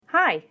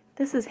Hi,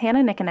 this is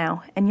Hannah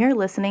Nickenow, and you're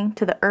listening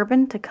to the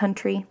Urban to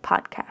Country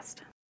podcast.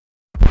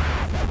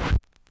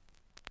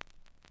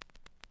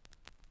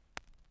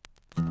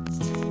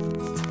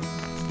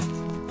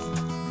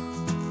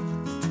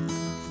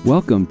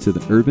 Welcome to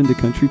the Urban to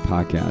Country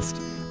podcast,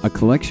 a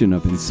collection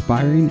of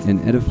inspiring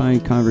and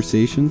edifying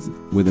conversations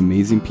with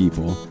amazing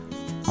people.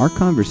 Our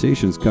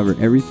conversations cover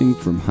everything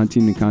from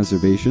hunting and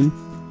conservation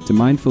to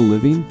mindful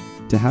living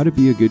to how to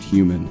be a good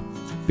human.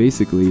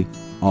 Basically,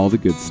 all the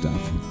good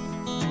stuff.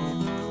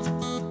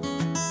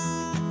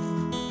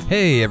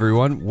 Hey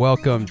everyone,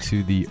 welcome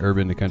to the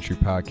Urban to Country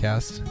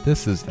podcast.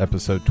 This is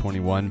episode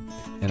 21,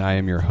 and I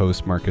am your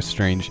host, Marcus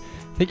Strange.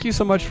 Thank you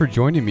so much for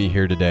joining me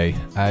here today.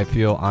 I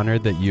feel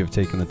honored that you have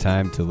taken the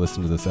time to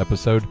listen to this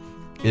episode.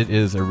 It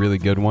is a really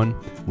good one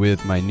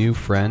with my new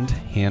friend,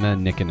 Hannah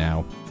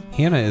Nickenow.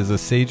 Hannah is a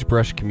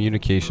sagebrush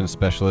communication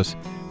specialist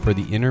for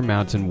the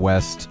Intermountain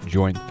West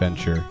Joint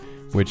Venture,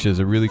 which is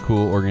a really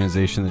cool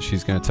organization that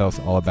she's going to tell us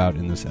all about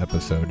in this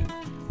episode.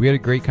 We had a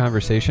great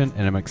conversation,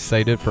 and I'm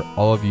excited for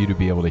all of you to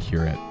be able to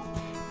hear it.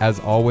 As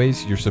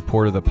always, your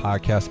support of the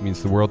podcast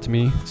means the world to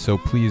me, so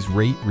please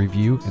rate,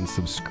 review, and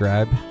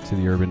subscribe to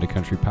the Urban to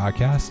Country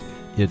podcast.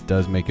 It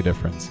does make a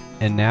difference.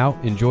 And now,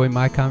 enjoy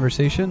my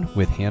conversation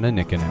with Hannah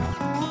Nickenow.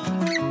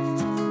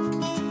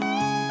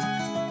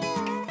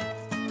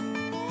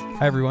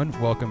 Hi, everyone.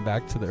 Welcome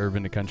back to the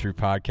Urban to Country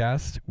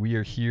podcast. We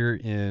are here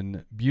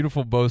in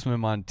beautiful Bozeman,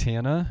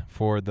 Montana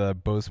for the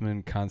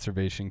Bozeman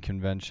Conservation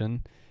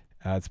Convention.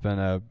 It's been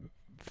a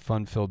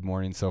fun-filled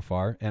morning so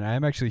far, and I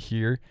am actually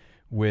here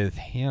with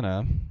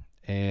Hannah,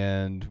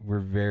 and we're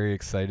very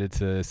excited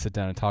to sit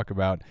down and talk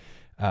about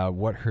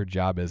what her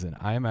job is. And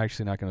I am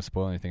actually not going to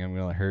spoil anything. I'm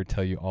going to let her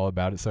tell you all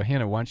about it. So,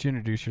 Hannah, why don't you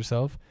introduce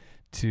yourself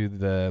to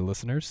the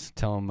listeners?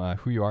 Tell them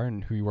who you are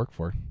and who you work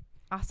for.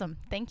 Awesome.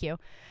 Thank you.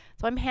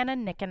 So I'm Hannah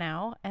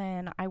Nickenow,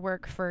 and I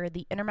work for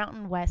the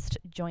Intermountain West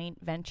Joint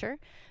Venture.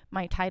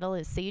 My title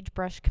is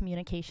Sagebrush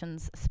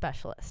Communications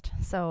Specialist.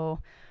 So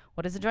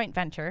what is a joint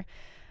venture?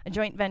 A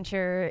joint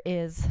venture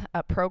is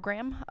a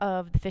program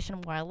of the Fish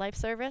and Wildlife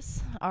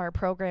Service. Our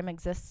program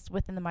exists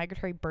within the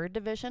Migratory Bird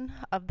Division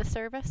of the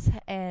service,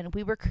 and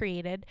we were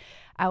created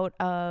out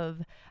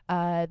of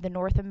the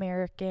North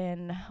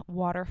American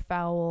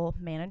Waterfowl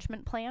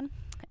Management Plan.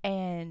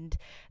 And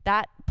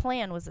that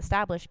plan was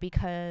established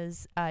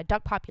because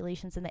duck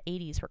populations in the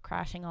 80s were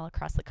crashing all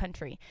across the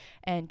country.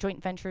 And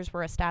joint ventures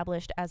were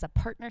established as a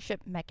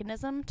partnership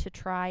mechanism to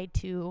try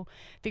to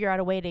figure out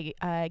a way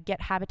to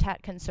get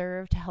habitat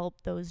conserved to help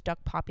those duck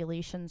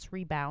populations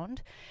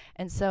rebound.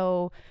 And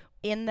so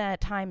in the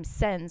time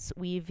since,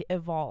 we've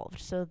evolved.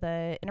 So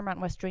the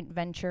Intermountain West Joint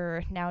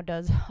Venture now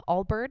does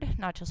all bird,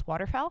 not just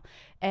waterfowl.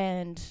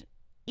 And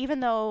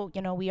even though,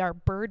 we are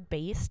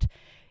bird-based,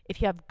 if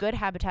you have good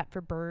habitat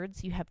for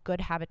birds, you have good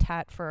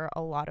habitat for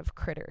a lot of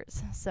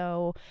critters.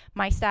 So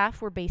my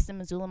staff, we're based in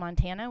Missoula,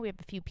 Montana. We have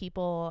a few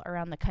people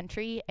around the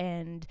country,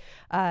 and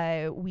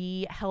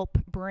we help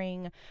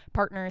bring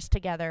partners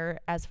together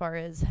as far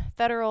as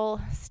federal,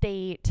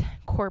 state,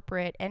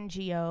 corporate,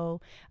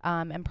 NGO,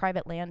 and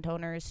private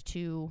landowners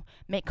to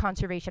make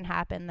conservation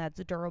happen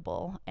that's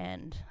durable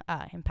and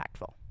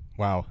impactful.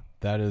 Wow,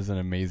 that is an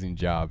amazing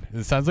job.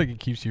 It sounds like it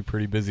keeps you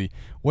pretty busy.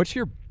 What's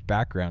your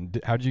background?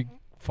 How did you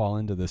fall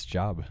into this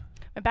job?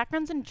 My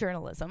background's in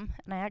journalism,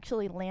 and I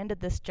actually landed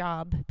this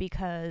job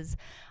because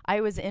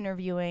I was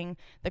interviewing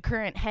the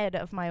current head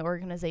of my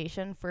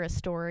organization for a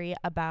story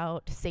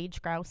about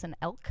sage grouse and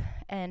elk,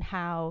 and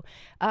how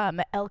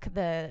elk,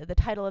 the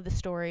title of the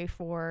story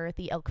for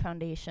the Elk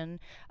Foundation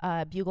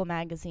Bugle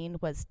magazine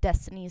was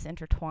Destinies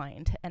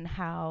Intertwined, and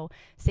how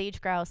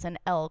sage grouse and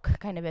elk,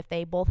 kind of if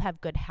they both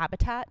have good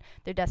habitat,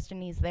 their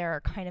destinies there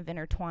are kind of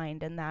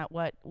intertwined, and that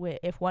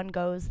if one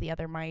goes, the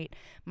other might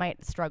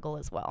struggle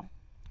as well.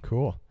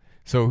 Cool.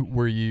 So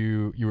were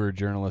you were a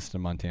journalist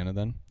in Montana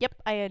then? Yep.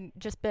 I had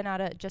just been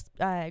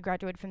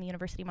graduated from the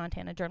University of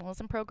Montana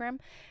journalism program,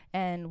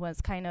 and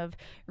was kind of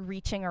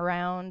reaching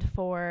around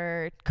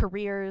for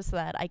careers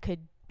that I could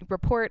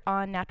report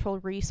on natural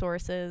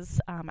resources.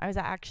 I was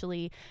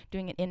actually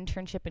doing an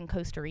internship in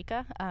Costa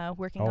Rica,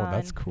 working on... Oh,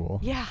 that's cool.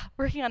 Yeah,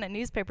 working on a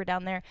newspaper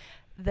down there.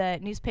 The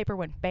newspaper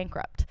went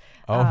bankrupt.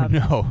 Oh,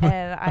 no.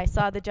 And I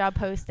saw the job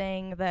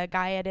posting. The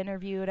guy I had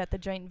interviewed at the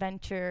joint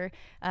venture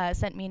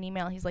sent me an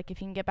email. He's like,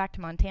 if you can get back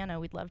to Montana,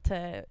 we'd love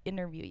to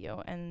interview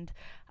you. And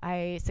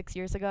 6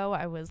 years ago,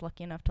 I was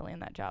lucky enough to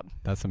land that job.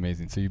 That's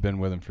amazing. So you've been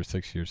with him for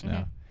 6 years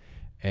now.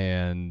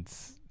 And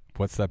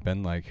what's that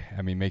been like?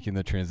 I mean, making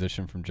the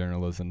transition from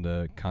journalism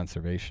to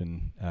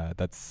conservation,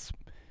 that's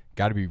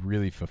got to be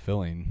really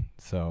fulfilling.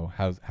 So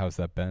how's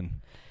that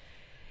been?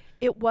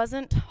 It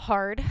wasn't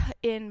hard.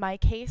 In my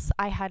case,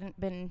 I hadn't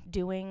been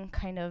doing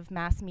kind of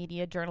mass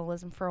media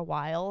journalism for a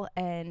while,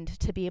 and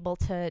to be able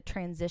to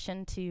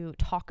transition to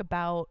talk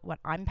about what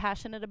I'm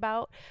passionate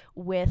about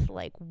with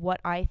like what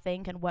I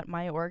think and what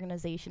my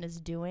organization is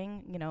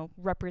doing, you know,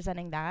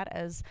 representing that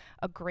as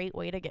a great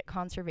way to get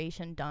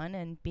conservation done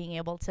and being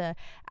able to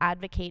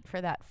advocate for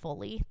that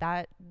fully,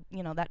 that,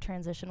 you know, that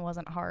transition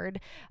wasn't hard.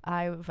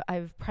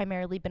 I've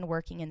primarily been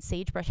working in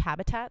sagebrush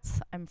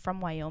habitats. I'm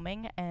from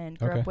Wyoming and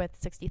grew up with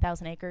 60,000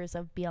 acres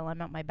of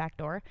BLM out my back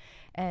door.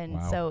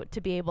 And so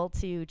to be able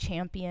to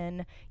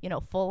champion, you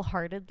know,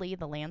 full-heartedly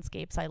the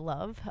landscapes I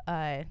love,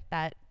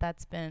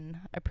 that's been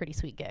a pretty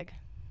sweet gig.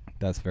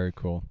 That's very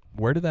cool.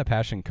 Where did that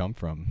passion come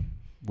from?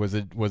 Was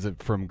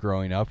it from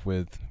growing up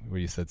with,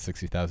 what you said,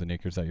 60,000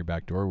 acres at your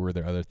back door? Were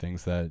there other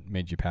things that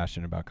made you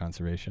passionate about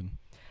conservation?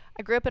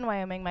 I grew up in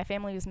Wyoming. My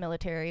family was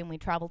military, and we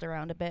traveled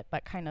around a bit,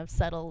 but kind of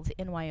settled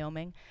in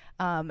Wyoming.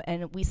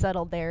 And we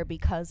settled there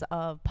because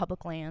of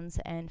public lands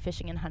and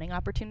fishing and hunting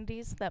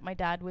opportunities that my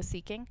dad was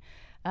seeking.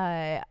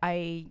 I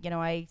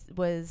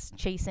was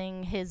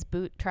chasing his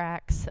boot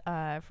tracks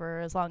for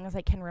as long as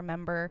I can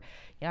remember.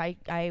 You know,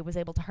 I was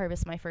able to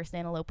harvest my first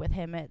antelope with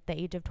him at the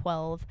age of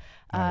 12.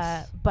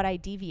 Nice. But I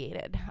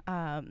deviated.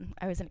 I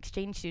was an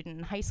exchange student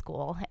in high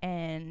school,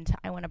 and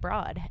I went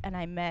abroad, and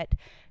I met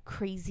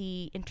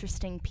crazy,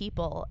 interesting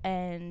people,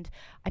 and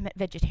I met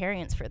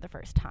vegetarians for the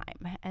first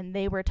time, and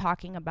they were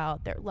talking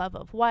about their love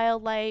of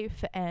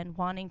wildlife and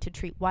wanting to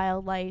treat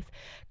wildlife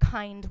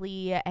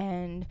kindly,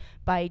 and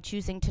by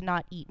choosing to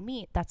not eat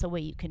meat, that's a way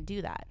you can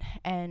do that.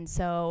 And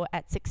so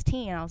at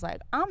 16, I was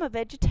like, I'm a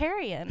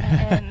vegetarian,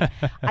 and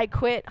I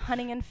quit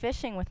hunting and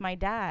fishing with my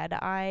dad.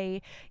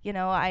 I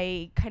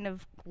kind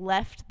of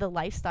left the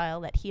lifestyle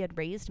that he had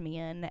raised me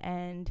in,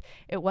 and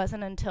it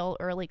wasn't until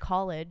early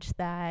college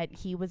that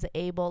he was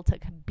able to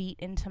beat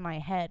into my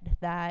head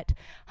that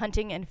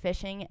hunting and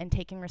fishing and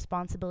taking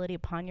responsibility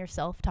upon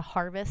yourself to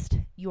harvest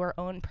your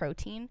own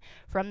protein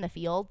from the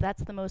field,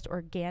 that's the most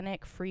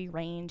organic, free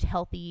range,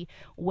 healthy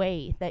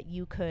way that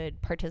you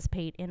could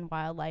participate in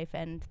wildlife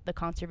and the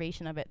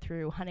conservation of it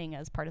through hunting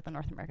as part of the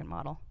North American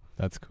model.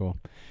 That's cool.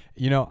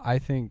 You know, I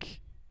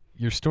think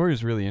your story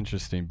is really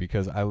interesting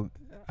because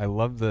I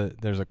love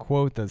there's a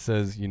quote that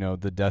says, you know,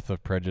 the death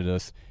of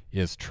prejudice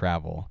is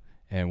travel.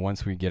 And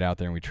once we get out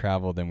there and we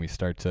travel, then we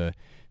start to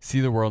see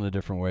the world in a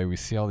different way. We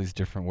see all these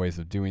different ways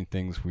of doing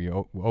things. We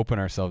open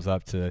ourselves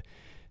up to,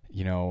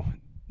 you know,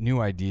 new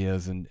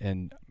ideas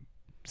and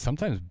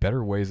sometimes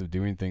better ways of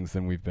doing things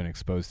than we've been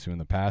exposed to in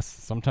the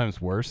past.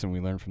 Sometimes worse, and we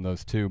learn from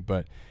those too.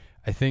 But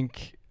I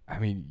think, I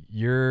mean,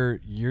 you're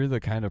the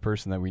kind of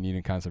person that we need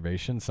in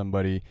conservation,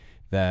 somebody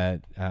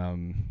that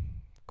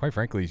quite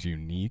frankly is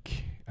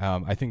unique.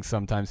 I think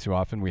sometimes too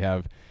often we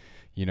have,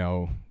 you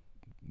know,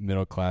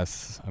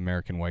 middle-class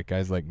American white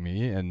guys like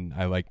me, and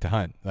I like to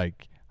hunt.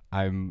 Like,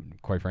 I'm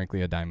quite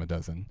frankly a dime a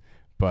dozen.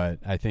 But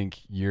I think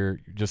you're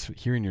just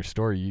hearing your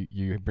story,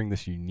 you bring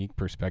this unique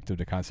perspective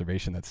to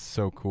conservation that's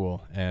so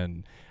cool.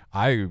 And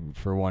I,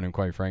 for one, am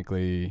quite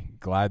frankly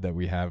glad that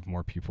we have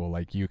more people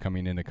like you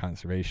coming into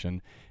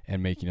conservation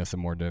and making us a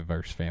more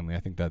diverse family. I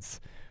think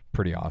that's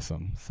pretty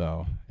awesome.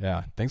 So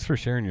thanks for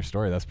sharing your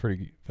story. That's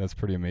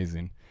pretty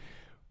amazing.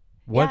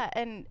 Yeah,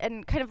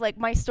 and kind of like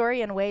my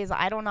story in ways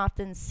I don't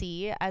often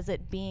see as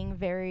it being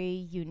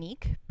very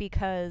unique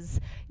because,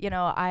 you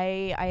know,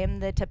 I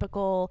am the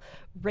typical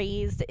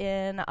raised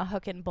in a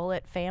hook and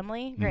bullet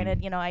family. Mm-hmm.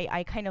 Granted, you know,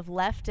 I kind of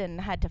left and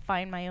had to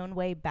find my own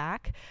way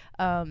back.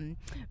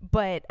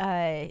 But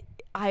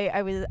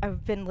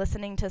I've been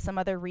listening to some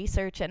other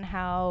research and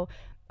how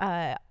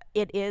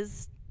it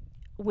is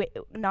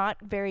not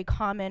very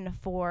common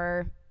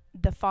for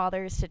the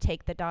fathers to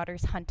take the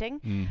daughters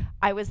hunting.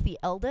 I was the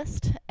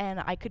eldest, and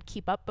I could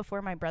keep up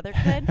before my brother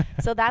could.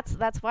 So that's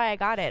why I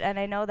got it. And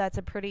I know that's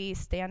a pretty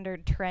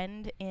standard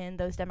trend in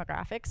those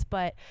demographics,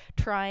 but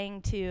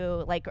trying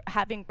to, like,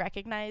 having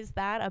recognized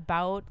that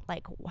about,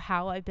 like,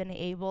 how I've been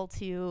able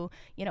to,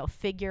 you know,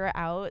 figure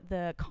out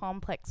the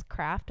complex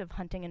craft of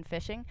hunting and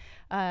fishing,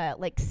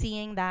 like,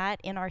 seeing that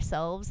in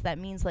ourselves, that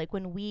means, like,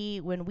 when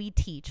we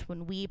teach,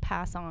 when we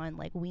pass on,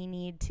 like, we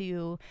need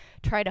to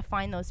try to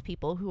find those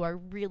people who are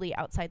really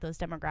outside those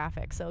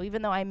demographics. So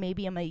even though I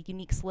maybe am a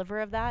unique sliver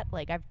of that,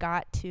 like, I've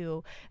got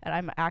to, and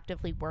I'm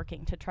actively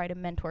working to try to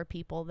mentor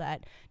people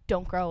that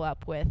don't grow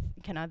up with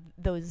kind of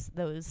those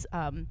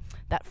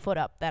that foot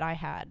up that I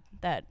had,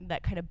 that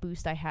kind of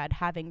boost I had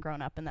having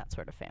grown up in that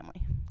sort of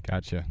family.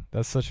 Gotcha.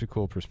 That's such a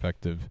cool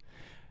perspective.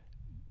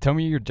 Tell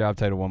me your job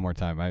title one more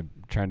time. I'm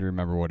trying to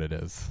remember what it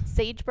is.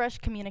 Sagebrush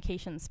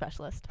Communications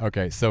Specialist.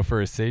 Okay, so for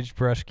a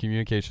Sagebrush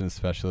Communications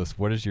Specialist,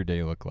 what does your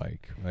day look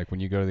like? Like, when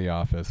you go to the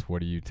office,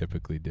 what do you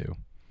typically do?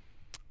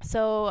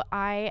 So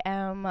I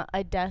am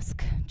a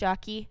desk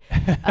jockey.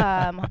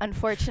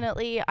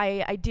 Unfortunately,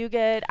 I do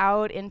get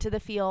out into the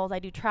field. I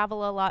do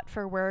travel a lot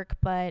for work,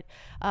 but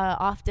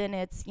often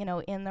it's,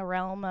 in the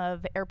realm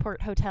of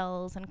airport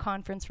hotels and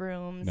conference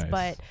rooms. Nice.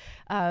 But,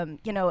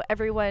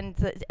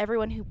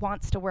 everyone who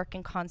wants to work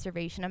in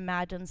conservation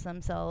imagines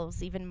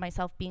themselves, even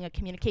myself being a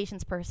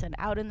communications person,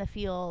 out in the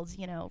field,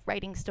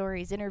 writing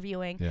stories,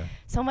 interviewing. Yeah.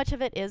 So much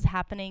of it is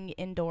happening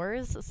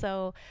indoors.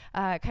 So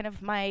kind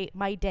of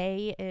my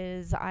day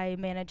is I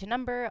manage a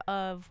number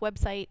of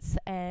websites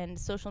and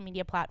social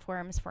media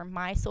platforms for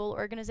my sole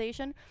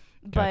organization.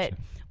 Gotcha. But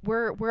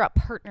we're a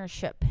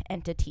partnership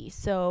entity,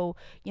 so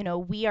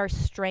we are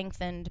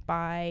strengthened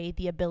by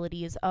the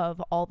abilities of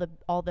all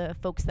the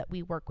folks that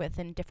we work with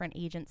in different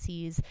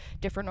agencies,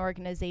 different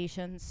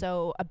organizations.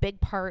 So a big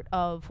part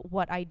of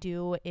what I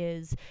do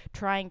is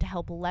trying to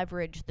help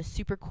leverage the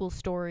super cool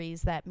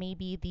stories that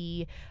maybe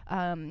the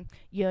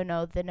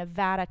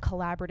Nevada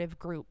collaborative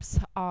groups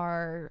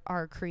are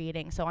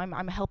creating. So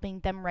I'm helping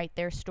them write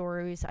their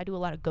stories. I do a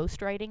lot of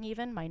ghostwriting.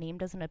 Even my name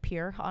doesn't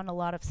appear on a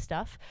lot of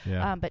stuff,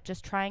 but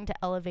just trying to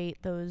elevate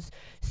those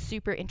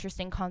super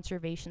interesting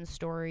conservation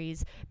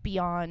stories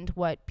beyond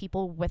what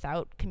people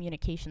without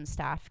communication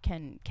staff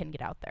can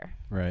get out there.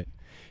 Right.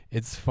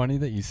 It's funny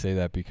that you say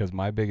that, because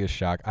my biggest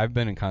shock, I've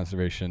been in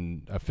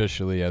conservation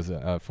officially as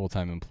a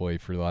full-time employee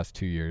for the last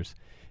 2 years,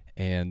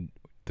 and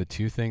the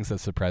two things that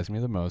surprised me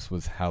the most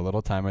was how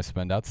little time I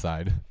spend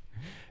outside.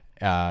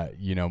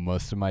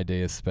 Most of my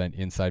day is spent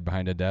inside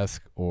behind a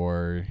desk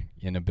or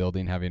in a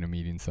building having a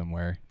meeting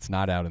somewhere. It's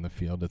not out in the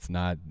field. It's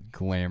not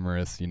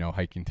glamorous,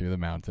 hiking through the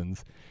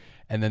mountains.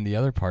 And then the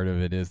other part of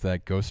it is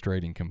that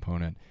ghostwriting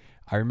component.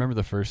 I remember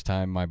the first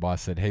time my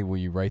boss said, "Hey, will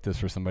you write this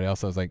for somebody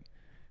else?" I was like,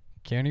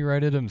 "Can he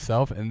write it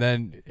himself?" And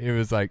then it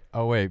was like,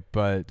 "Oh, wait,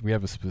 but we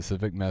have a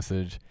specific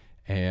message."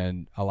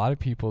 And a lot of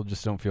people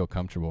just don't feel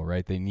comfortable,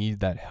 right? They need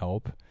that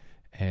help.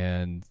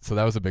 And so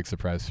that was a big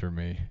surprise for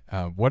me.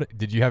 What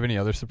did you have any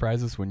other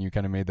surprises when you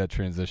kind of made that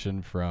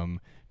transition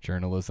from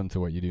journalism to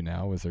what you do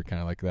now? Was there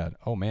kind of like that,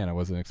 "Oh man, I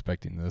wasn't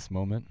expecting this"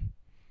 moment?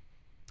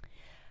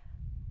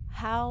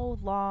 How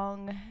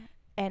long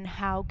and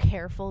how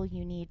careful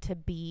you need to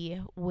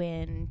be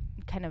when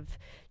kind of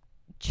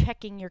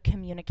checking your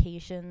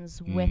communications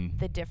with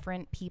the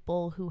different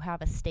people who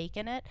have a stake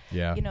in it.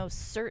 Yeah.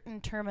 Certain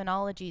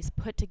terminologies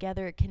put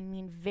together can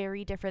mean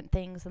very different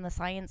things in the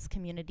science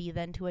community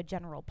than to a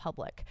general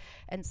public.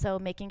 And so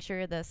making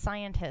sure the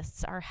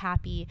scientists are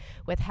happy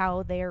with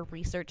how their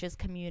research is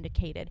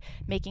communicated,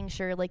 making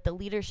sure like the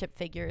leadership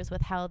figures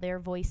with how they're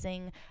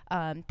voicing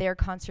their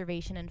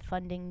conservation and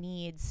funding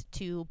needs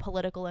to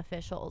political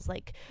officials,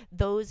 like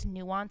those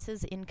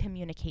nuances in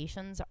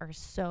communications are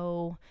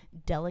so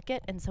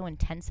delicate and so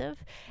intensive.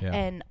 Yeah.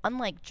 And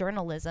unlike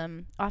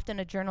journalism, often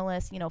a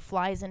journalist,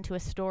 flies into a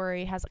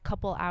story, has a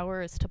couple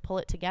hours to pull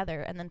it together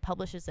and then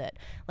publishes it.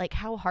 Like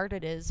how hard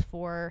it is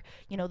for,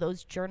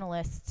 those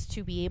journalists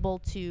to be able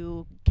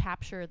to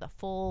capture the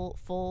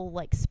full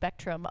like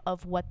spectrum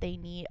of what they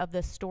need, of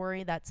the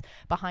story that's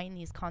behind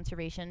these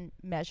conservation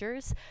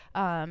measures.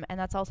 And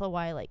that's also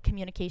why like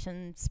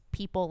communications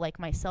people like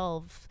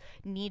myself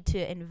need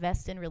to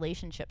invest in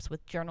relationships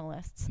with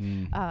journalists,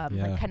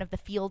 like kind of the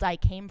field I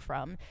came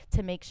from,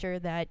 to make sure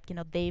that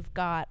they've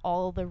got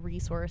all the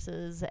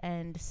resources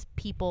and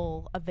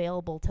people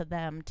available to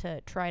them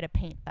to try to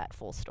paint that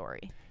full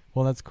story.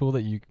 Well, that's cool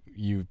that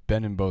you've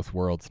been in both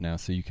worlds now,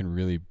 so you can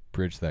really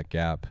bridge that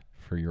gap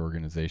for your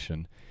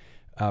organization.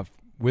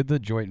 With the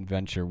joint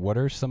venture, what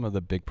are some of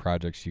the big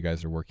projects you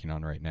guys are working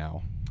on right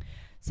now?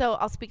 So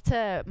I'll speak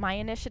to my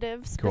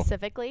initiative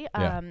specifically.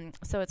 Cool. Yeah.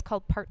 So it's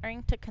called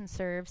Partnering to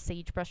Conserve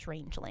Sagebrush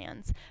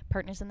Rangelands,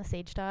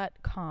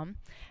 partnersinthesage.com.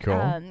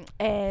 Cool.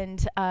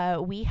 And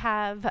we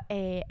have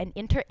an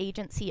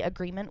interagency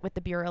agreement with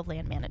the Bureau of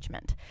Land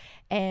Management.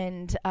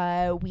 And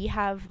we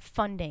have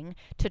funding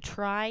to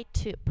try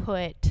to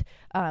put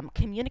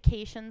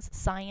communications,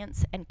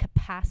 science, and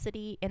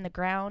capacity in the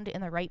ground in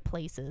the right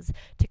places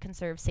to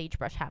conserve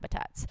sagebrush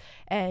habitats.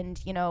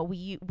 And,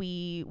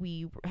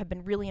 we have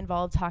been really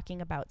involved talking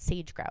about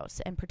sage grouse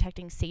and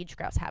protecting sage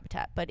grouse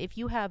habitat. But if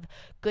you have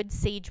good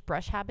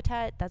sagebrush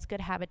habitat, that's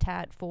good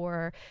habitat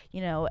for,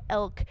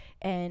 elk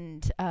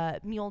and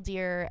mule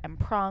deer and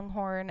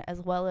pronghorn, as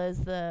well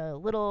as the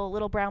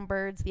little brown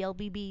birds, the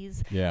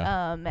LBBs,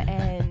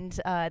 and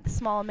the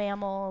small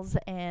mammals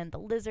and the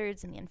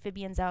lizards and the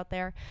amphibians out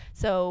there.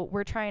 So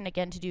we're trying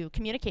again to do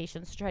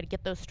communications to try to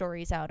get those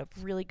stories out of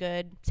really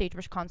good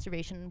sagebrush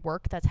conservation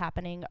work that's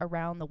happening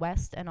around the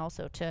West, and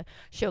also to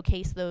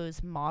showcase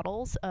those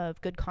models of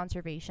good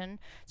conservation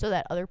so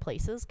that other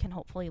places can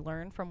hopefully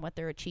learn from what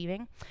they're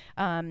achieving.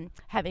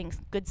 Having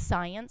good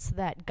science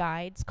that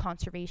guides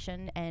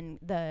conservation and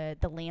the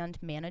land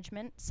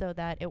management so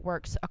that it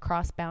works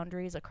across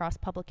boundaries, across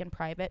public and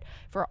private,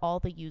 for all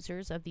the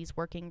users of these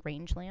working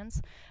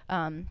rangelands.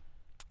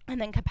 And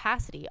then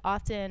capacity.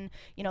 Often,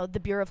 the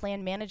Bureau of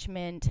Land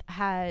Management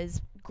has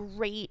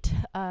great,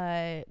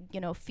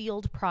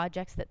 field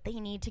projects that they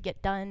need to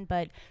get done,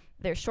 but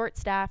they're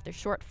short-staffed, they're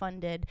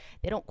short-funded,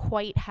 they don't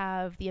quite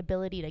have the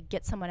ability to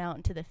get someone out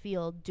into the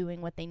field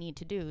doing what they need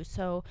to do.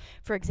 So,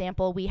 for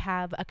example, we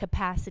have a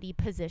capacity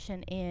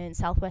position in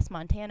Southwest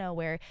Montana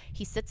where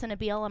he sits in a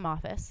BLM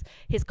office.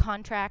 His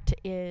contract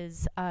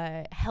is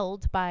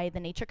held by the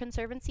Nature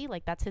Conservancy,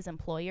 like that's his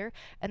employer,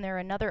 and there are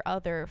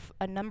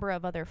a number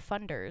of other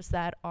funders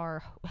that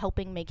are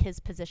helping make his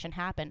position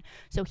happen.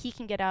 So he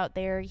can get out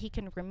there, he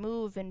can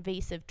remove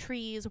invasive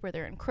trees where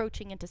they're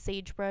encroaching into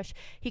sagebrush,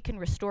 he can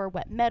restore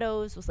wet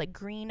meadows, those like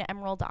green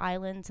emerald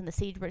islands in the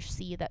sagebrush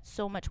sea that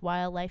so much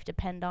wildlife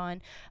depend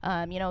on.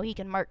 He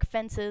can mark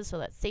fences so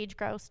that sage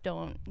grouse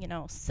don't,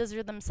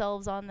 scissor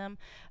themselves on them.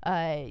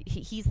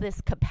 He's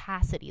this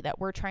capacity that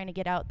we're trying to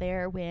get out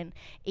there when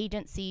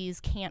agencies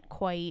can't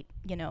quite,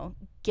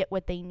 get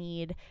what they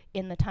need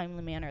in the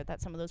timely manner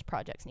that some of those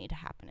projects need to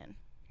happen in.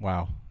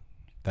 Wow.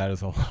 That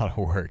is a lot of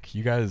work.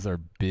 You guys are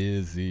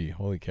busy.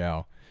 Holy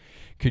cow.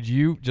 Could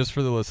you, just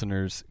for the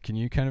listeners, can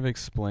you kind of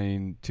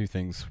explain two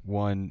things?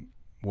 One,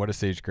 what a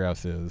sage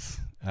grouse is.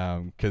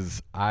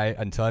 Because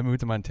until I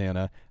moved to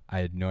Montana, I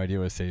had no idea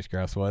what a sage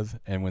grouse was.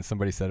 And when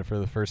somebody said it for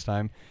the first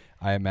time,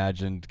 I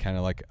imagined kind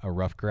of like a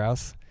ruffed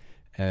grouse.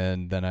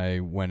 And then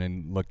I went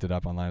and looked it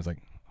up online. I was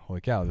like,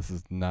 holy cow, this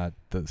is not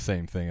the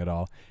same thing at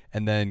all.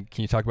 And then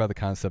can you talk about the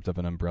concept of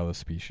an umbrella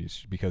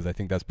species? Because I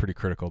think that's pretty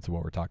critical to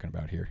what we're talking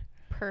about here.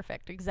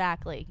 Perfect,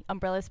 exactly.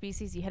 Umbrella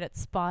species, you hit it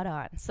spot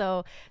on.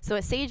 So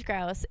a sage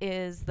grouse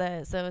is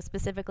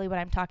specifically what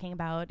I'm talking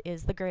about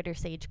is the greater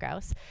sage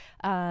grouse.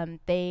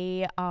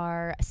 They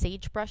are a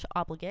sagebrush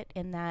obligate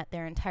in that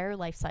their entire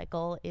life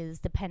cycle is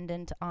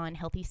dependent on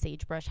healthy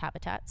sagebrush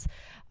habitats.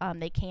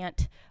 They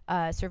can't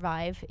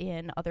survive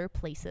in other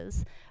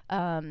places.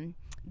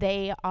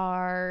 They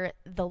are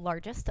the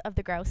largest of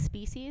the grouse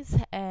species,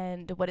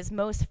 and what is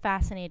most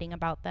fascinating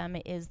about them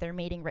is their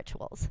mating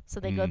rituals. So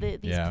they go to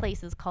these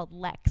places called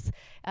leks,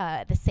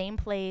 the same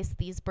place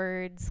these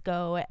birds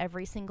go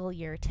every single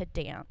year to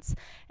dance,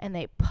 and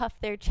they puff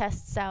their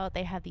chests out.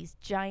 They have these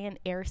giant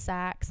air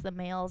sacs. The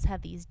males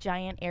have these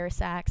giant air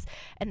sacs,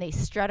 and they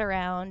strut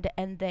around,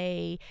 and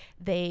they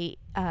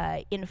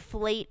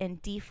inflate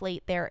and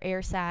deflate their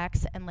air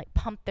sacs and like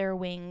pump their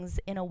wings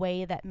in a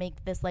way that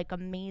make this like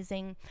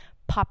amazing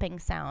popping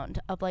sound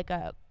of like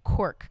a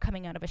cork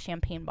coming out of a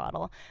champagne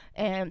bottle.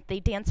 And they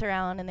dance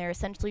around, and they're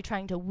essentially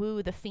trying to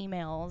woo the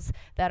females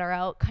that are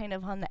out kind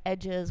of on the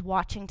edges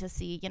watching to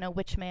see,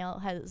 which male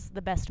has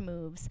the best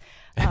moves.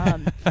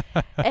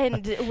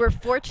 And we're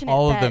fortunate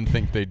all of them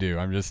think they do.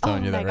 I'm just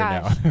telling you that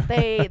right now.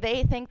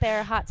 They think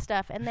they're hot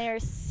stuff, and they are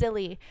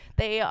silly.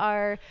 They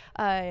are,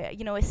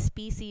 a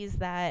species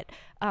that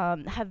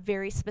have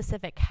very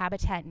specific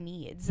habitat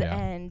needs. Yeah.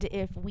 And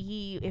if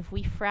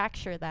we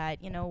fracture that,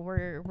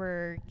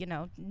 we're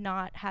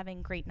not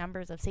having great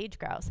numbers of sage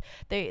grouse.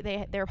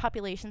 Their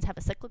populations have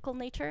a cyclical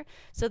nature,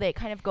 so they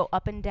kind of go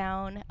up and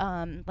down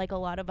like a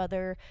lot of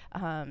other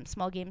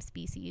small game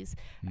species.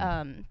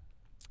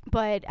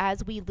 But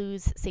as we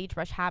lose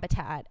sagebrush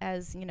habitat,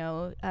 as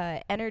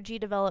energy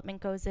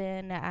development goes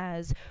in,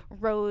 as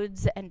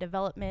roads and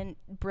development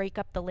break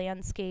up the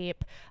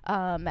landscape,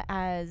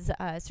 as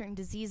certain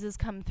diseases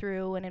come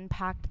through and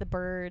impact the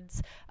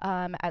birds,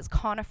 as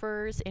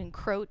conifers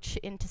encroach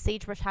into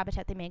sagebrush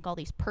habitat, they make all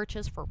these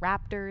perches for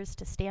raptors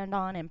to stand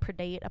on and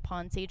predate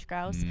upon sage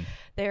grouse.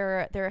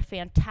 They're a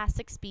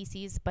fantastic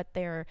species, but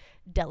they're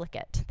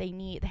delicate.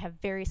 They have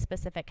very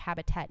specific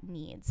habitat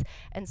needs,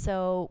 and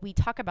so we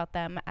talk about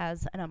them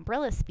as an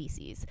umbrella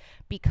species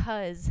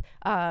because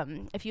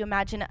if you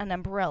imagine an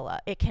umbrella,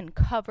 it can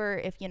cover,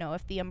 if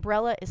the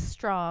umbrella is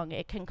strong,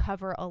 it can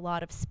cover a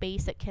lot of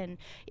space. It can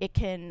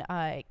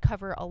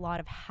cover a lot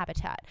of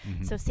habitat.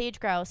 So sage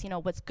grouse,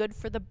 what's good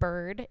for the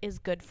bird is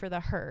good for the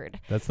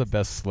herd. That's the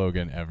best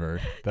slogan ever.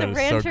 That the is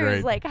ranchers so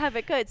great. like have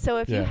it good. So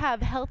if you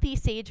have healthy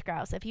sage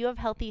grouse, if you have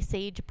healthy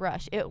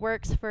sagebrush, it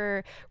works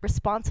for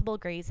responsible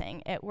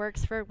grazing. It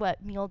works for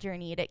what mule deer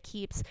need. It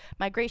keeps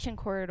migration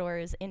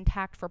corridors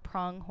intact for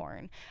pronghorn.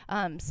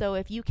 So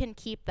if you can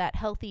keep that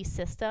healthy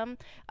system,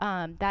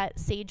 that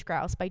sage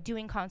grouse, by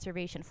doing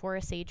conservation for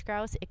a sage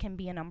grouse, it can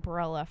be an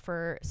umbrella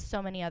for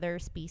so many other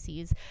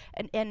species.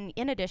 And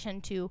in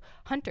addition to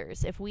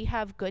hunters, if we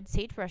have good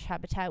sagebrush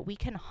habitat, we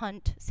can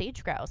hunt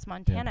sage grouse.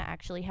 Montana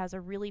actually has a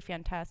really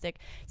fantastic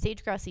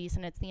sage grouse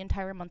season. It's the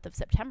entire month of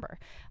September.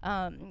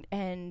 I've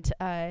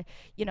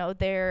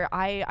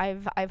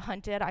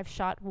hunted, I've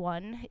shot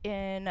one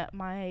in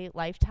my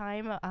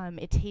lifetime.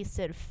 It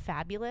tasted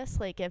fabulous.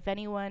 Like if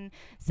anyone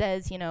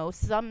says,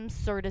 some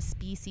sort of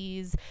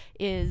species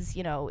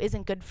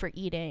isn't good for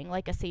eating,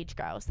 like a sage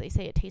grouse, they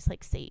say it tastes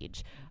like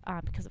sage,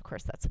 because of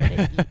course that's what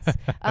it eats.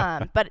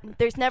 But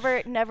there's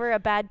never a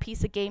bad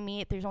piece of game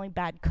meat. There's only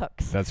bad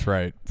cooks. That's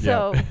right.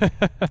 So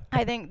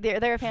I think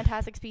they're a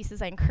fantastic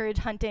species. I encourage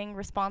hunting,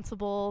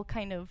 responsible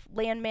kind of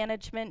land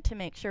management to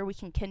make sure we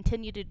can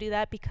continue to do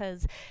that,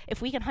 because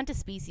if we can hunt a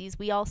species,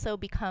 we also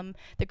become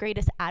the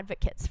greatest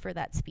advocates for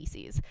that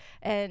species.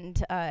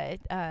 And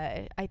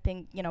I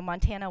think,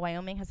 Montana,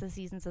 Wyoming has a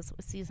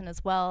season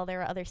as well.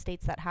 There are other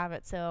states that have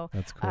it. So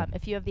That's cool.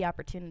 if you have the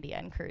opportunity, I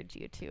encourage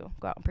you to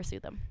go out and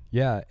pursue them.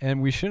 Yeah,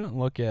 and we shouldn't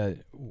look at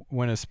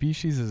when a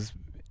species is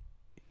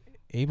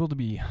able to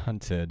be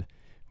hunted.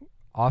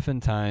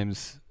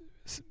 Oftentimes,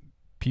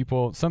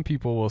 some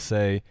people will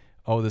say,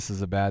 "Oh, this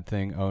is a bad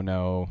thing. Oh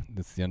no,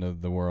 that's the end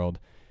of the world."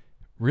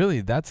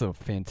 Really, that's a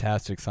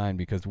fantastic sign,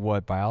 because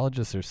what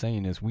biologists are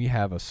saying is we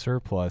have a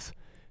surplus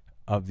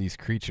of these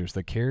creatures.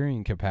 The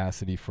carrying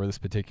capacity for this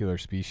particular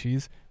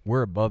species,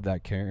 we're above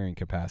that carrying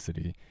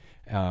capacity.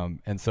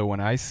 And so when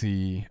I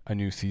see a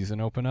new season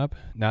open up,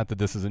 not that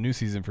this is a new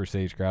season for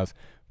sage grouse,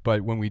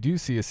 but when we do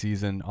see a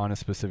season on a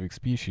specific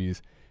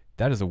species,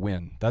 that is a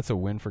win. That's a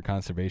win for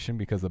conservation,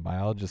 because the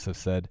biologists have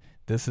said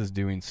this is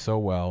doing so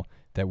well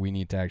that we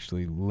need to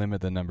actually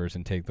limit the numbers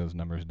and take those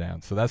numbers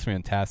down. So that's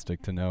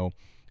fantastic to know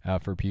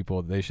for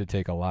people. They should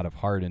take a lot of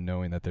heart in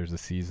knowing that there's a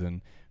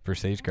season for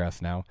sage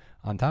grouse now,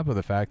 on top of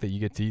the fact that you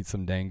get to eat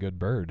some dang good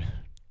bird.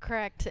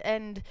 Correct.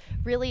 And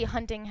really,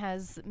 hunting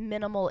has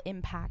minimal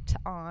impact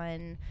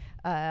on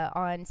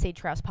sage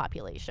grouse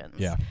populations.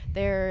 Yeah.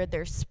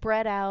 They're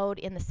spread out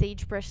in the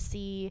sagebrush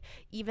sea.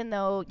 Even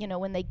though,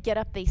 when they get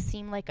up, they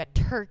seem like a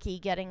turkey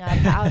getting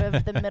up out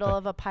of the middle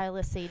of a pile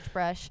of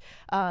sagebrush.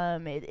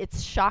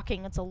 It's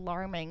shocking. It's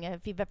alarming.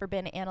 If you've ever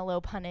been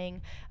antelope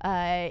hunting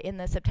in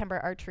the September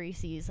archery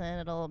season,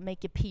 it'll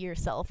make you pee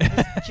yourself.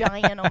 This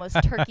giant,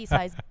 almost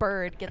turkey-sized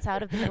bird gets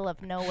out of the middle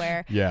of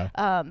nowhere. Yeah.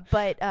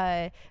 But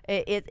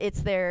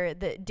it's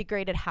the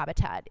degraded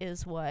habitat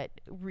is what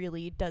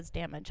really does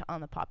damage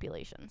on the populations.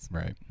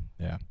 Right.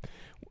 Yeah.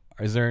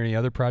 Is there any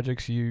other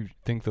projects you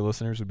think the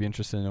listeners would be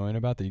interested in knowing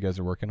about that you guys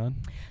are working on?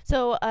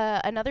 So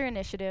another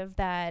initiative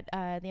that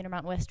the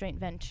Intermountain West Joint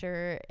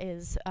Venture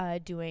is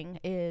doing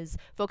is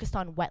focused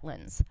on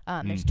wetlands.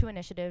 There's two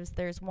initiatives.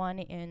 There's one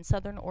in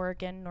Southern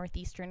Oregon,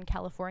 Northeastern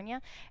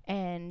California,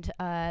 and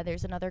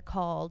there's another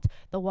called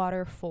the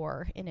Water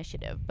For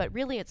Initiative. But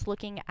really, it's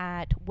looking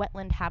at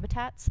wetland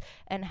habitats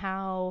and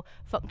how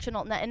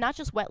functional, and not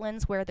just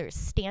wetlands where there's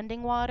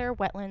standing water,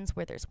 wetlands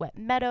where there's wet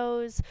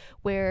meadows,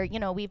 where,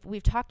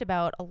 we've talked about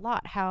a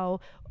lot how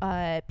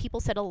people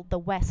settle the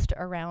West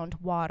around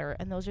water,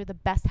 and those are the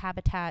best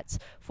habitats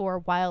for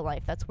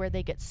wildlife. That's where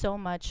they get so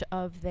much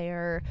of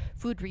their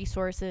food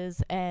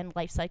resources and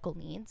life cycle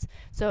needs.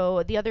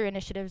 So the other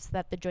initiatives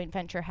that the joint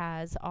venture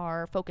has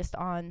are focused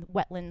on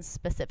wetlands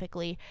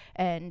specifically,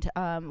 and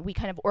we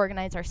kind of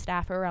organize our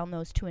staff around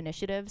those two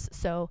initiatives.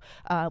 So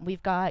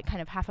we've got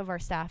kind of half of our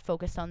staff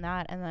focused on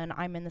that, and then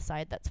I'm in the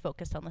side that's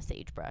focused on the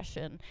sagebrush,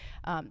 and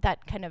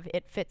that kind of,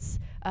 it fits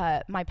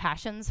my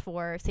passions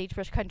for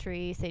sagebrush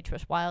country,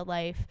 sagebrush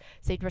wildlife,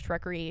 sagebrush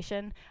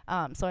recreation.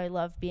 So I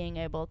love being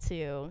able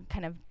to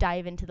kind of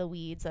dive into the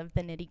weeds of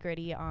the nitty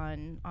gritty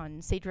on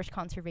sagebrush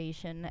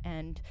conservation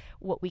and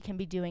what we can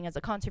be doing as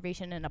a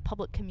conservation and a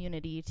public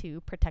community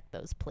to protect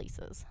those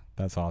places.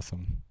 That's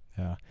awesome.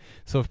 Yeah.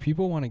 So if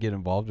people want to get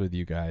involved with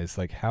you guys,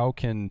 like how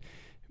can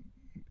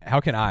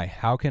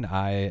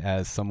I,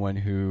 as someone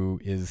who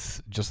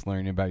is just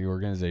learning about your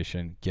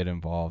organization, get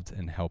involved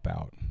and help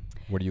out?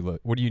 What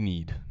do you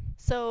need?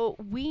 So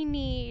we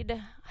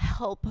need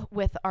help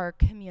with our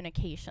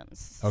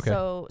communications. Okay.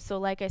 So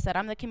like I said,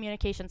 I'm the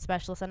communication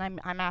specialist, and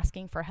I'm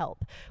asking for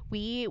help.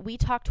 We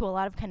talk to a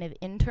lot of kind of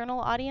internal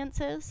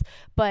audiences,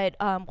 but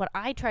what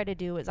I try to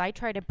do is I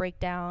try to break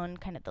down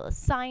kind of the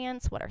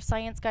science, what our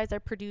science guys are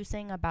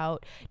producing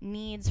about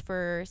needs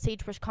for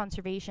sagebrush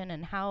conservation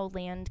and how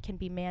land can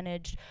be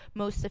managed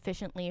most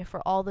efficiently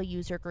for all the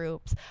user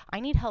groups. I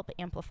need help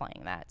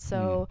amplifying that.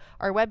 So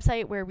our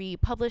website where we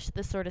publish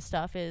this sort of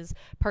stuff is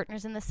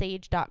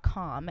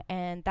partnersinthesage.com,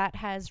 and that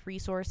has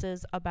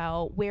resources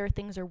about where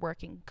things are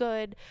working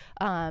good,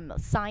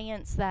 latest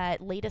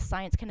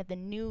science, kind of the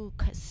new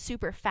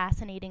super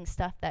fascinating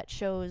stuff that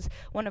shows.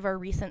 One of our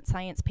recent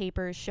science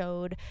papers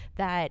showed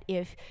that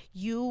if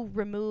you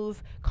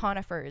remove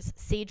conifers,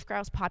 sage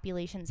grouse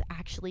populations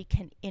actually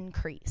can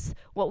increase.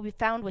 What we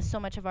found with so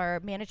much of our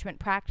management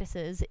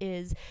practices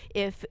is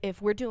if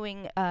we're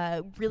doing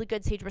really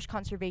good sagebrush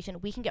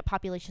conservation, we can get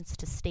populations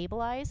to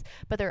stabilize,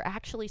 but there are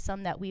actually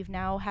some that we've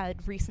now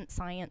had recent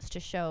science to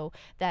show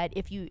that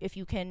if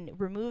you can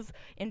remove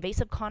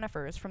invasive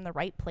conifers from the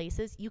right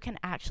places, you can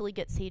actually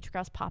get sage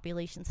grouse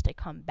populations to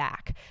come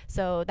back.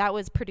 So that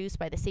was produced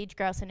by the Sage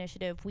Grouse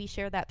Initiative. We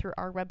share that through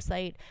our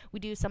website. We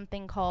do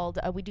something called,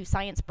 we do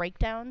science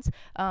breakdowns.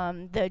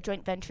 The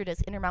joint venture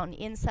does Intermountain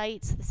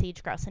Insights. The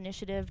Sage Grouse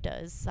Initiative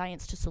does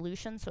Science to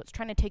Solutions. So it's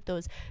trying to take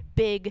those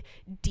big,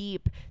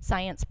 deep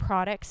science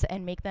products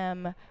and make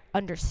them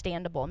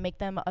understandable, make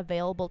them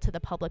available to the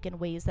public in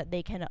ways that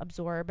they can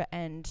absorb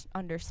and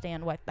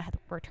understand what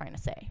we're trying to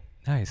say.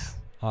 Nice.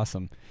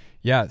 Awesome.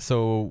 Yeah.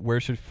 So where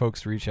should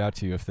folks reach out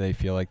to you if they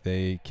feel like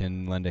they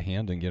can lend a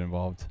hand and get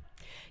involved?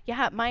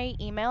 Yeah, my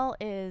email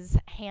is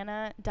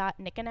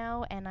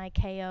hannah.nikanow,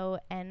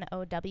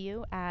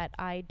 NIKONOW, at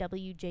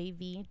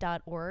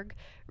iwjv.org.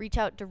 Reach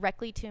out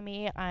directly to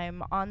me.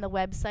 I'm on the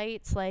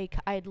websites. Like,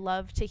 I'd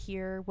love to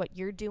hear what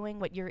you're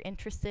doing, what you're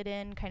interested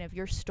in, kind of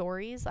your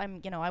stories. I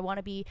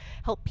want to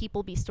help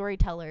people be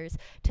storytellers,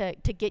 to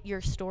get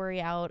your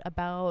story out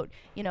about,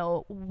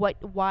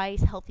 why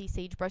healthy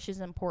sagebrush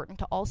is important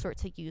to all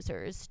sorts of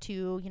users,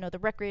 to, the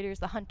recreators,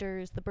 the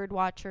hunters, the bird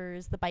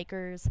watchers, the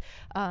bikers,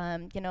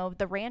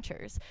 the ranchers,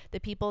 the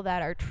people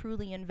that are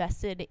truly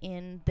invested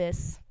in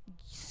this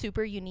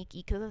super unique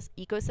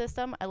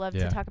ecosystem. I love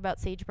to talk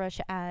about sagebrush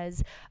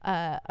as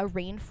a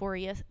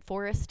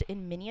rainforest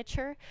in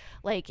miniature.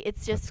 Like,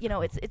 it's just,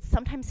 it's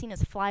sometimes seen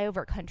as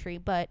flyover country,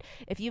 but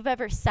if you've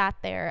ever sat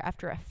there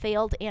after a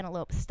failed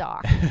antelope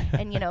stalk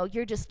and,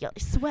 you're just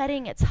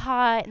sweating, it's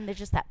hot, and there's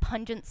just that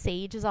pungent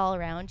sage is all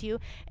around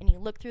you, and you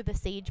look through the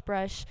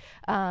sagebrush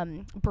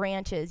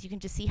branches, you can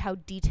just see how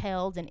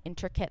detailed and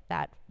intricate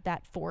that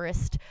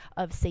forest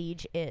of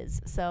sage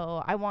is.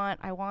 So I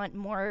want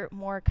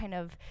more kind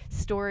of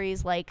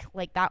stories like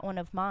that one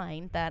of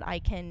mine that I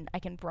can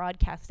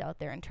broadcast out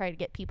there and try to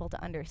get people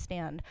to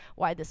understand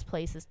why this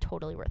place is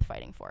totally worth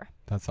fighting for.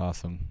 That's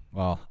awesome.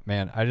 Well,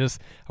 man, I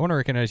want to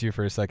recognize you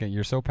for a second.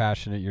 You're so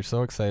passionate. You're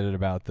so excited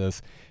about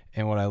this.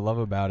 And what I love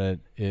about it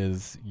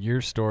is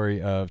your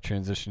story of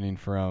transitioning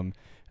from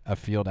a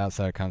field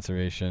outside of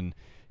conservation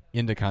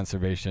into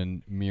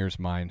conservation mirrors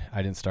mine.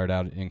 I didn't start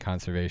out in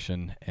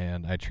conservation,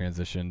 and I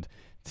transitioned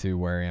to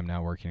where I am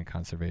now, working in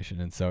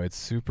conservation. And so it's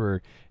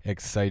super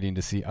exciting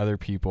to see other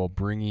people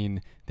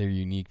bringing their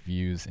unique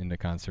views into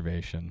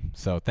conservation.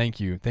 So thank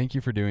you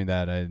for doing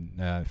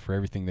that, for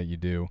everything that you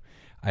do.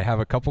 I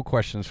have a couple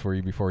questions for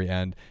you before we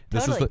end.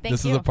 This is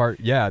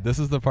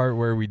the part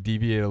where we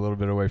deviate a little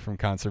bit away from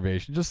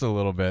conservation, just a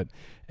little bit,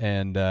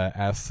 and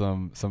ask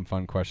some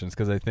fun questions,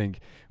 because I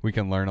think we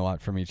can learn a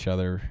lot from each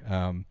other.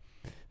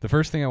 The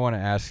first thing I want to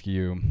ask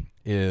you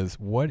is,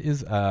 what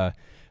is a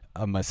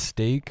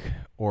mistake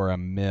or a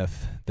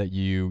myth that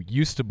you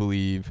used to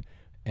believe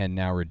and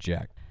now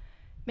reject?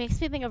 Makes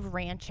me think of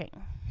ranching.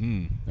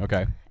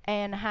 Okay.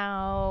 And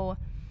how,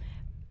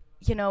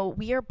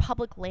 we are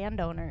public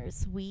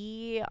landowners.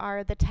 We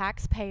are the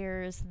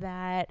taxpayers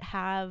that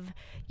have,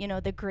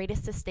 the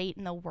greatest estate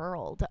in the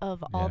world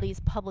of all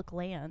these public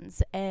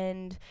lands.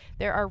 And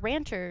there are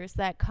ranchers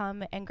that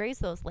come and graze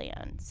those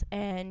lands.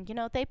 And,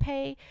 they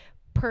pay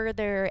per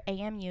their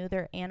AMU,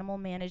 their animal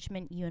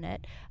management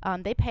unit.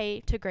 They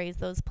pay to graze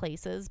those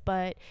places,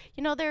 but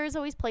there's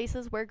always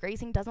places where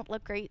grazing doesn't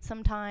look great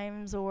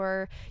sometimes,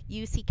 or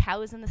you see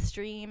cows in the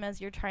stream as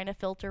you're trying to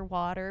filter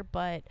water.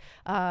 But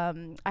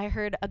I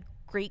heard a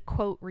great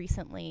quote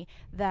recently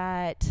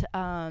that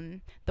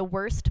the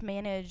worst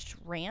managed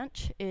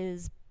ranch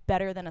is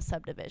better than a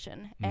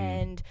subdivision.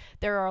 And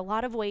there are a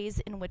lot of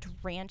ways in which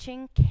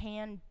ranching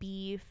can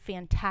be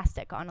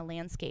fantastic on a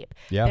landscape.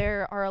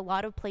 There are a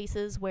lot of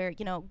places where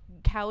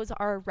cows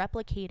are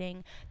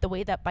replicating the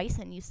way that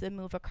bison used to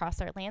move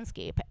across our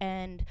landscape,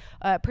 and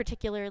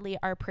particularly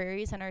our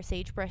prairies and our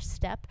sagebrush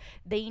steppe.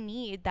 They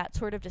need that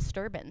sort of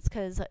disturbance,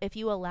 because if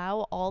you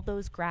allow all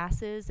those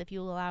grasses, if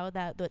you allow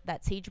that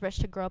sagebrush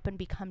to grow up and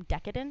become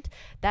decadent,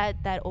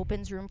 that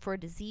opens room for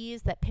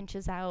disease, that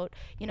pinches out.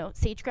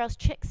 Sage-grouse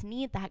chicks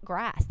need that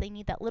grass. They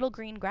need that little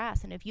green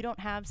grass, and if you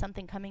don't have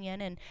something coming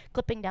in and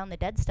clipping down the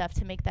dead stuff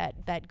to make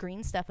that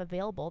green stuff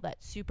available,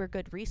 that super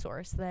good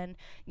resource, then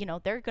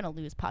they're going to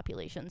lose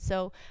population.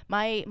 So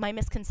my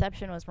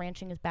misconception was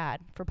ranching is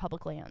bad for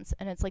public lands,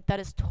 and it's like, that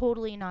is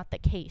totally not the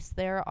case.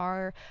 There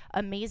are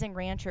amazing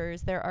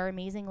ranchers, there are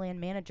amazing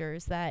land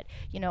managers that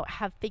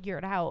have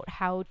figured out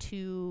how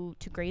to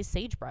graze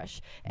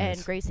sagebrush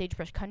and graze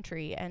sagebrush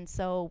country, and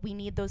so we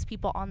need those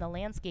people on the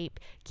landscape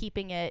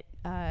keeping it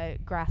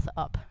grass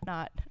up,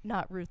 not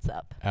roots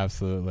up.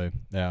 Absolutely.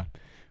 Yeah.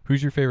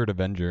 Who's your favorite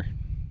Avenger?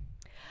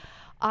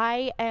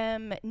 I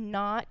am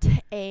not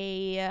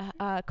a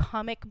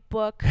comic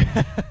book,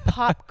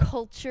 pop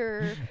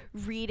culture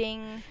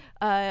reading,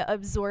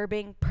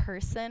 absorbing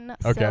person,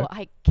 so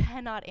I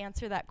cannot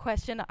answer that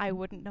question. I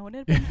wouldn't know an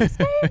Avenger's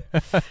name.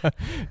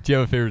 Do you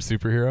have a favorite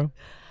superhero?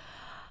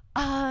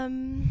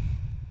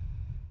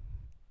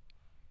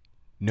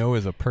 No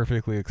is a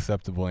perfectly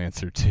acceptable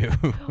answer, too.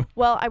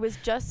 Well, I was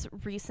just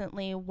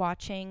recently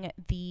watching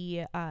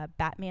the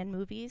Batman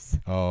movies.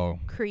 Oh.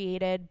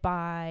 Created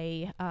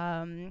by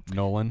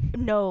Nolan?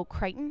 No,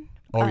 Crichton.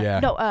 Oh,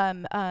 yeah. No,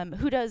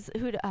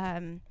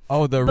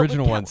 the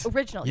original ones.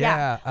 Original,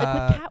 yeah. Like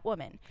with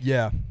Catwoman.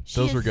 Yeah,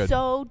 those were good. She is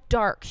so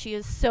dark. She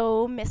is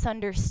so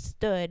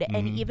misunderstood.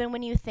 And even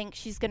when you think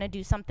she's going to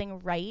do something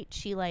right,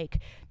 she,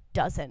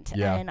 doesn't.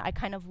 Yeah. And I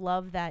kind of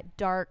love that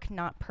dark,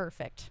 not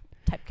perfect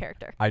type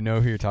character. I know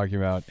who you're talking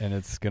about, and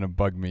it's gonna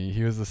bug me.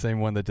 He was the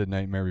same one that did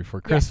Nightmare Before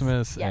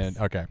Christmas. Yes.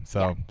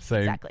 And same.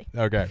 Exactly.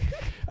 Okay.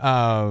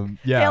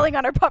 Failing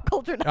on our pop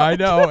culture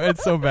knowledge. I know,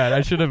 it's so bad.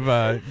 I should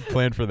have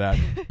planned for that.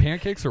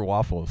 Pancakes or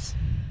waffles?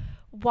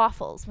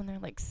 waffles when they're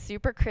like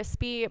super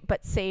crispy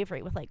but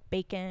savory with like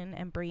bacon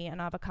and brie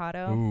and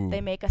avocado. Ooh.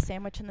 They make a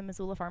sandwich in the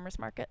Missoula Farmers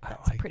Market.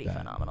 That's like pretty that.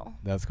 phenomenal.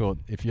 That's cool.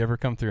 If you ever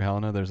come through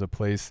Helena, there's a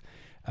place,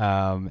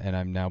 and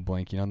I'm now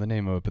blanking on the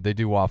name of it, but they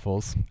do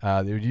waffles.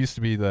 It used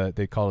to be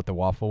they called it the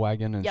Waffle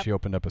Wagon, and Yep. she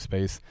opened up a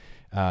space.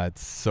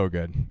 It's so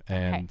good.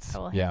 And I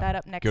will hit yeah, that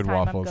up next good time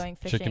waffles, I'm going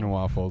fishing. chicken and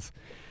waffles.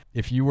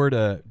 If you were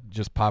to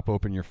just pop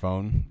open your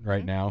phone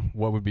right Mhm. now,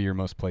 what would be your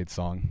most played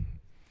song?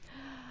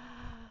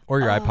 Or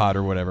your iPod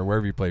or whatever,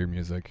 wherever you play your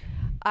music.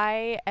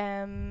 I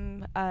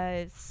am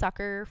a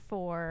sucker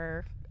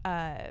for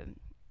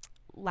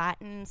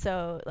Latin,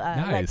 so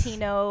Nice.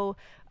 Latino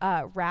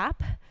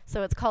rap.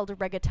 So it's called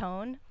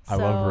reggaeton. I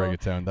love So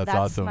reggaeton. That's that's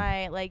awesome.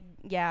 my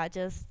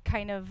just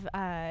kind of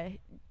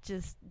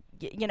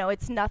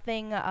it's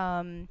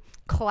nothing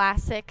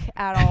classic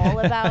at all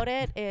about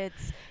it.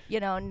 It's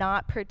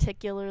not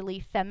particularly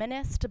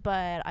feminist,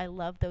 but I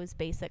love those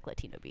basic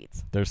Latino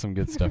beats. There's some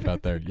good stuff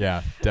out there.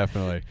 Yeah,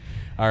 definitely.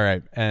 All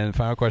right. And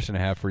final question I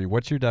have for you.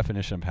 What's your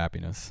definition of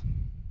happiness?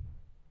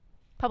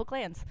 Public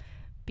lands.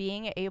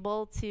 Being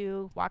able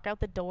to walk out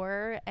the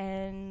door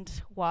and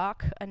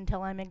walk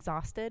until I'm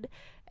exhausted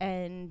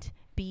and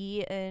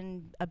be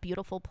in a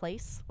beautiful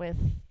place with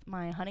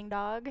my hunting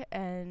dog,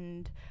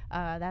 and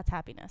that's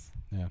happiness.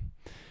 Yeah.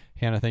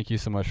 Hannah, thank you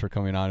so much for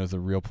coming on. It was a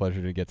real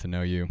pleasure to get to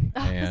know you.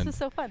 This And was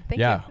so fun. Thank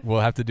yeah, you. we'll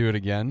have to do it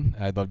again.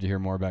 I'd love to hear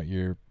more about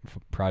your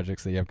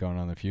projects that you have going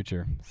on in the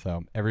future.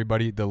 So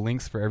everybody, the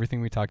links for everything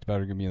we talked about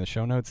are going to be in the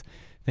show notes.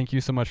 Thank you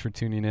so much for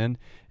tuning in,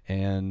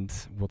 and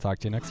we'll talk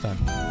to you next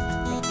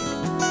time.